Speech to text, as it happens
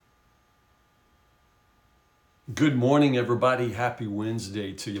Good morning, everybody. Happy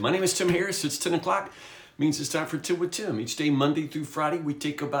Wednesday to you. My name is Tim Harris. It's 10 o'clock. Means it's time for 10 with Tim. Each day, Monday through Friday, we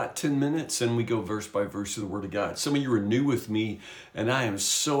take about 10 minutes and we go verse by verse through the Word of God. Some of you are new with me, and I am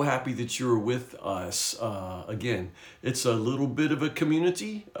so happy that you're with us. Again, it's a little bit of a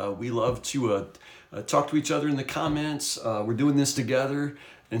community. We love to talk to each other in the comments. We're doing this together,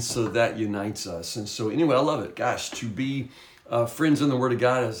 and so that unites us. And so anyway, I love it. Gosh, to be friends in the Word of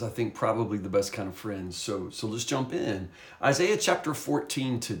God is, I think, probably the best kind of friends. So let's jump in. Isaiah chapter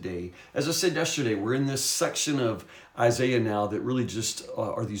 14 today. As I said yesterday, we're in this section of Isaiah now that really just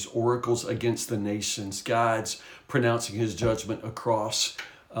are these oracles against the nations. God's pronouncing his judgment across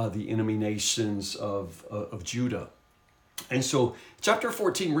the enemy nations of Judah. And so chapter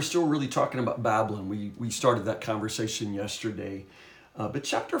 14, we're still really talking about Babylon. We started that conversation yesterday. But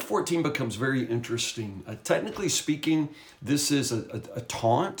chapter 14 becomes very interesting. Technically speaking, this is a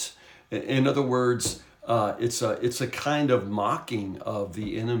taunt. In other words, it's a kind of mocking of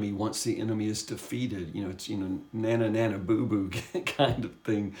the enemy once the enemy is defeated. It's nana nana boo boo kind of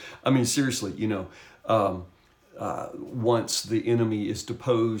thing. I mean, seriously, once the enemy is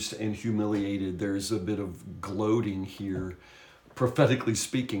deposed and humiliated, there's a bit of gloating here, prophetically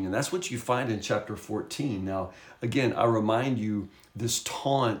speaking, and that's what you find in chapter 14. Now, again, I remind you, this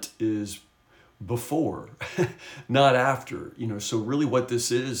taunt is before, not after. So really what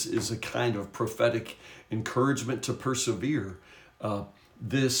this is a kind of prophetic encouragement to persevere.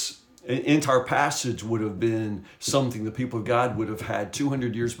 This entire passage would have been something the people of God would have had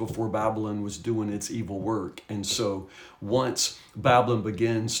 200 years before Babylon was doing its evil work. And so once Babylon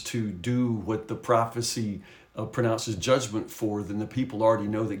begins to do what the prophecy pronounces judgment for, then the people already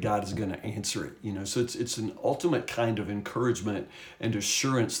know that God is going to answer it. So it's an ultimate kind of encouragement and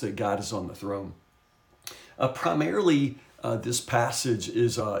assurance that God is on the throne. Primarily, this passage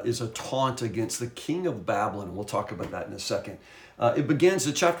is a taunt against the king of Babylon. We'll talk about that in a second.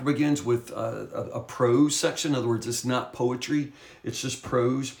 The chapter begins with a prose section. In other words, it's not poetry, it's just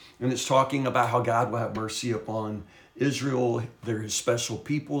prose. And it's talking about how God will have mercy upon Israel. They're his special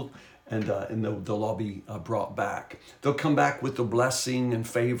people. And they'll all be brought back. They'll come back with the blessing and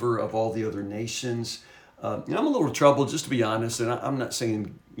favor of all the other nations. I'm a little troubled, just to be honest, and I'm not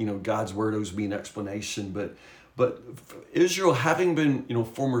saying God's word owes me an explanation, but Israel, having been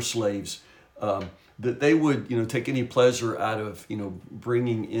former slaves, that they would take any pleasure out of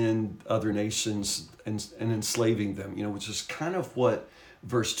bringing in other nations and enslaving them, which is kind of what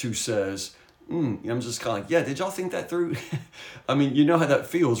verse 2 says. I'm just kind of like, yeah, did y'all think that through? I mean, you know how that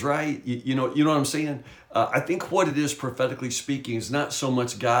feels, right? You know what I'm saying? I think what it is, prophetically speaking, is not so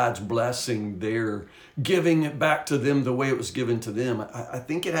much God's blessing there, giving it back to them the way it was given to them. I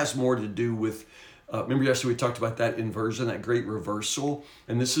think it has more to do with, remember yesterday we talked about that inversion, that great reversal.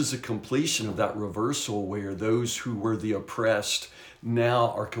 And this is a completion of that reversal where those who were the oppressed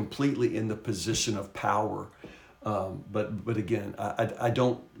now are completely in the position of power. But again, I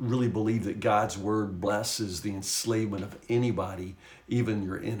don't really believe that God's word blesses the enslavement of anybody, even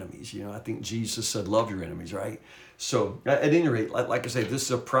your enemies. I think Jesus said, love your enemies, right? So at any rate, like I say, this is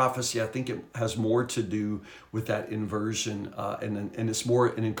a prophecy. I think it has more to do with that inversion, and it's more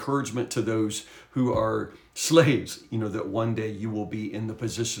an encouragement to those who are slaves, that one day you will be in the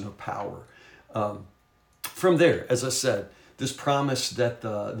position of power. From there, as I said, this promise that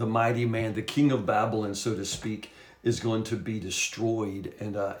the mighty man, the king of Babylon, so to speak, is going to be destroyed,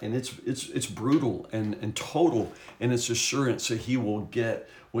 and it's brutal and total in its assurance that he will get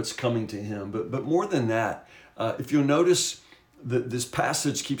what's coming to him. But more than that, if you'll notice that this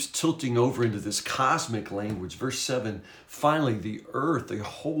passage keeps tilting over into this cosmic language. Verse 7, finally, the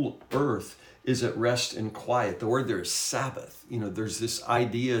whole earth is at rest and quiet. The word there is Sabbath. There's this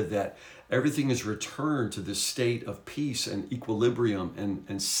idea that everything is returned to this state of peace and equilibrium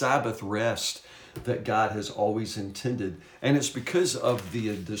and Sabbath rest that God has always intended. And it's because of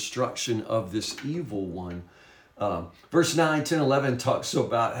the destruction of this evil one. Verse 9, 10, 11 talks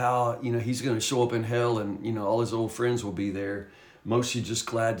about how, he's going to show up in hell and, all his old friends will be there. Mostly just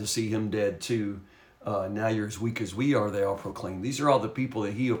glad to see him dead too. Now you're as weak as we are, they all proclaim. These are all the people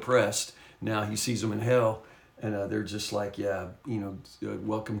that he oppressed. Now he sees them in hell. And they're just like, yeah,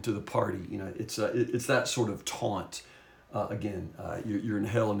 welcome to the party. It's that sort of taunt. Again, you're in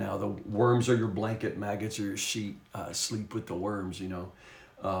hell now. The worms are your blanket, maggots are your sheet. Sleep with the worms.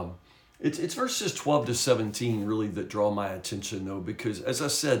 It's verses 12 to 17 really that draw my attention, though, because as I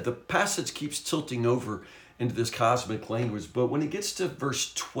said, the passage keeps tilting over into this cosmic language. But when it gets to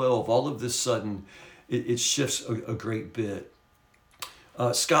verse 12, all of this sudden, it shifts a great bit.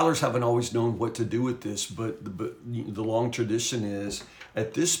 Scholars haven't always known what to do with this, but the long tradition is,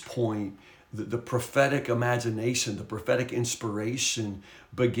 at this point, the prophetic imagination, the prophetic inspiration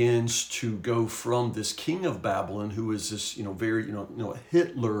begins to go from this king of Babylon, who is this, very,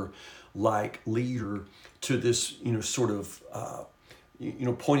 Hitler-like leader, to this, sort of,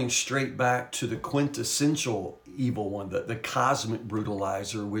 pointing straight back to the quintessential evil one, the cosmic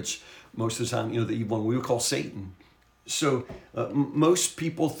brutalizer, which most of the time, the evil one we would call Satan. So most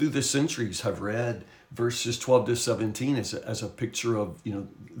people through the centuries have read verses 12 to 17 as a picture of,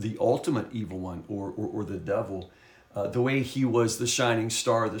 the ultimate evil one, or the devil. The way he was the shining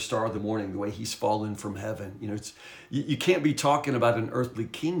star, the star of the morning, the way he's fallen from heaven. You can't be talking about an earthly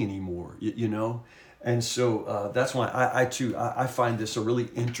king anymore, And so that's why I find this a really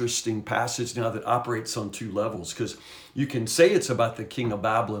interesting passage now that operates on two levels, because you can say it's about the king of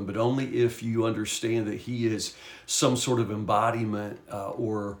Babylon, but only if you understand that he is some sort of embodiment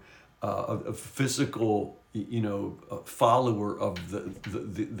or a physical, follower of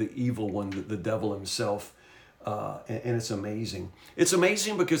the evil one, the devil himself. And it's amazing. It's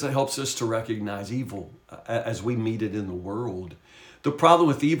amazing because it helps us to recognize evil as we meet it in the world. The problem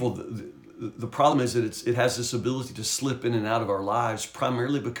with evil, the problem is that it has this ability to slip in and out of our lives,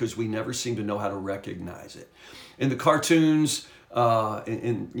 primarily because we never seem to know how to recognize it. In the cartoons, in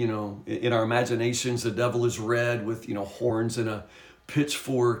our imaginations, the devil is red with, horns and a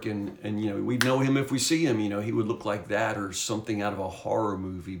pitchfork, and we know him if we see him. He would look like that or something out of a horror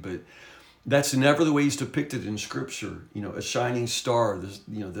movie, but that's never the way he's depicted in Scripture. A shining star,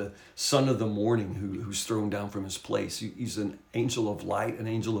 the son of the morning who's thrown down from his place. He's an angel of light, an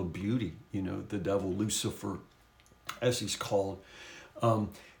angel of beauty, the devil, Lucifer, as he's called.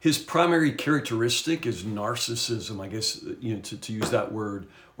 His primary characteristic is narcissism, I guess, to use that word,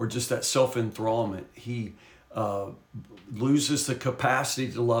 or just that self-enthrallment. He loses the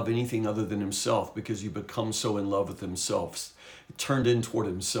capacity to love anything other than himself because he becomes so in love with himself, turned in toward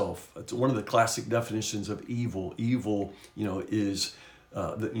himself. It's one of the classic definitions of evil. Evil, is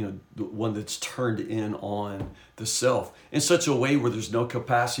the one that's turned in on the self in such a way where there's no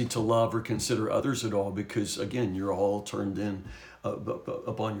capacity to love or consider others at all, because again, you're all turned in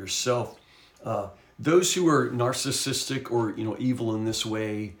upon yourself. Those who are narcissistic or evil in this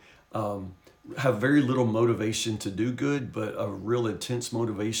way have very little motivation to do good, but a real intense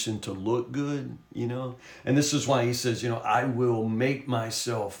motivation to look good, And this is why he says, I will make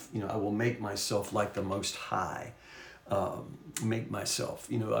myself like the Most High. Make myself,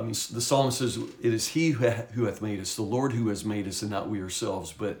 the psalm says, it is he who hath made us, the Lord who has made us, and not we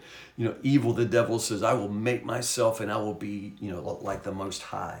ourselves. But, evil, the devil says, I will make myself and I will be, like the Most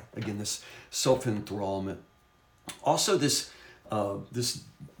High. Again, this self-enthrallment. Also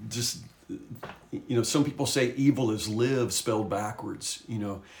some people say evil is live spelled backwards.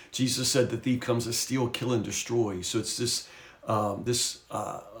 Jesus said the thief comes to steal, kill, and destroy. So it's this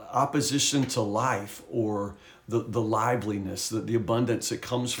opposition to life, or the liveliness, the abundance that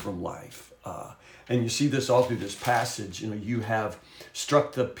comes from life. And you see this all through this passage. You have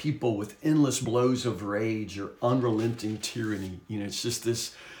struck the people with endless blows of rage or unrelenting tyranny. It's just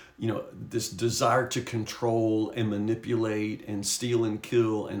this, this desire to control and manipulate and steal and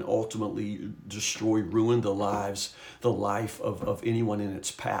kill and ultimately destroy, ruin the life of anyone in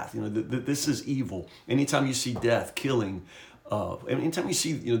its path. This is evil. Anytime you see death, killing, anytime you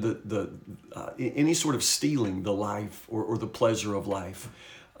see any sort of stealing the life or the pleasure of life,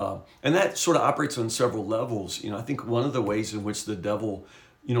 and that sort of operates on several levels. I think one of the ways in which the devil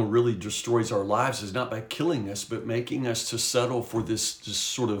really destroys our lives is not by killing us, but making us to settle for this just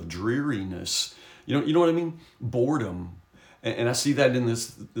sort of dreariness. You know what I mean? Boredom. And I see that in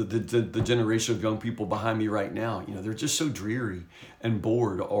the generation of young people behind me right now. They're just so dreary and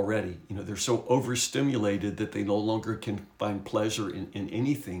bored already. They're so overstimulated that they no longer can find pleasure in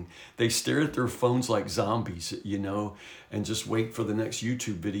anything. They stare at their phones like zombies, and just wait for the next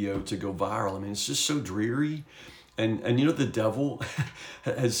YouTube video to go viral. It's just so dreary. And the devil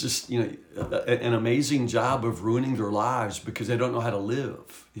has just, an amazing job of ruining their lives because they don't know how to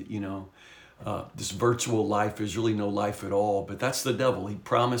live, This virtual life is really no life at all, but that's the devil. He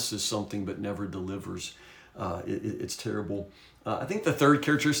promises something but never delivers. It's terrible. I think the third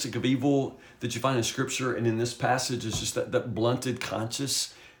characteristic of evil that you find in Scripture and in this passage is just that blunted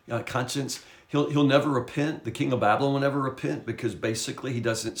conscience. He'll never repent. The king of Babylon will never repent because basically he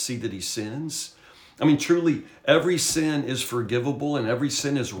doesn't see that he sins. Truly, every sin is forgivable and every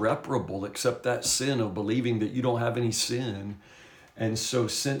sin is reparable except that sin of believing that you don't have any sin. And so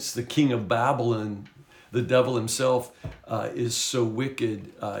since the king of Babylon, the devil himself, is so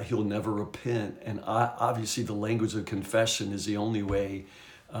wicked, he'll never repent. And obviously the language of confession is the only way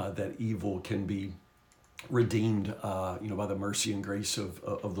that evil can be redeemed by the mercy and grace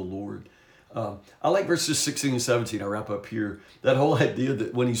of the Lord. I like verses 16 and 17. I'll wrap up here. That whole idea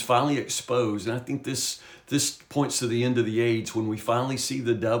that when he's finally exposed, and I think this points to the end of the age, when we finally see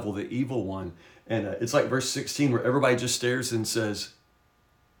the devil, the evil one. And it's like verse 16 where everybody just stares and says,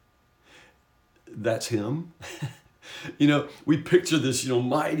 that's him. We picture this,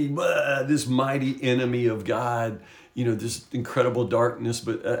 this mighty enemy of God, this incredible darkness,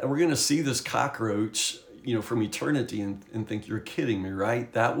 but we're going to see this cockroach, from eternity and think, you're kidding me,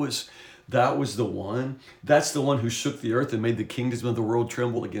 right? That was the one. That's the one who shook the earth and made the kingdoms of the world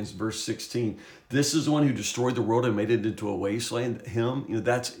tremble against verse 16. This is the one who destroyed the world and made it into a wasteland. Him,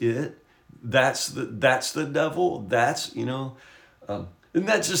 that's it. That's the devil. Isn't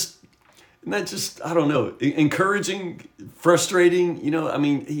that just, I don't know, encouraging, frustrating?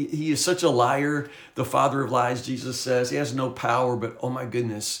 He is such a liar, the father of lies, Jesus says. He has no power, but oh my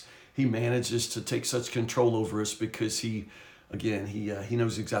goodness, he manages to take such control over us because he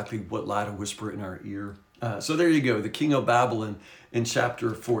knows exactly what lie to whisper in our ear. So there you go, the king of Babylon in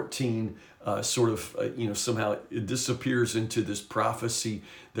chapter 14 somehow it disappears into this prophecy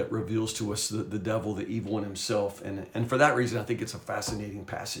that reveals to us the devil, the evil one himself. And for that reason, I think it's a fascinating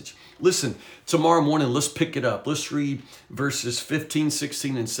passage. Listen, tomorrow morning, let's pick it up. Let's read verses 15,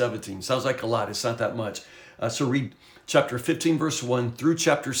 16, and 17. Sounds like a lot. It's not that much. So read chapter 15, verse 1 through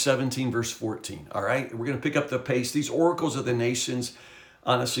chapter 17, verse 14. All right? We're going to pick up the pace. These oracles of the nations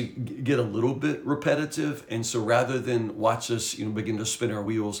honestly get a little bit repetitive. And so rather than watch us, begin to spin our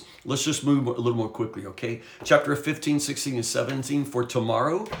wheels, let's just move a little more quickly, okay? Chapter 15, 16, and 17 for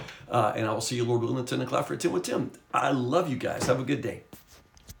tomorrow. And I will see you, Lord willing, at 10 o'clock for 10 with Tim. I love you guys. Have a good day.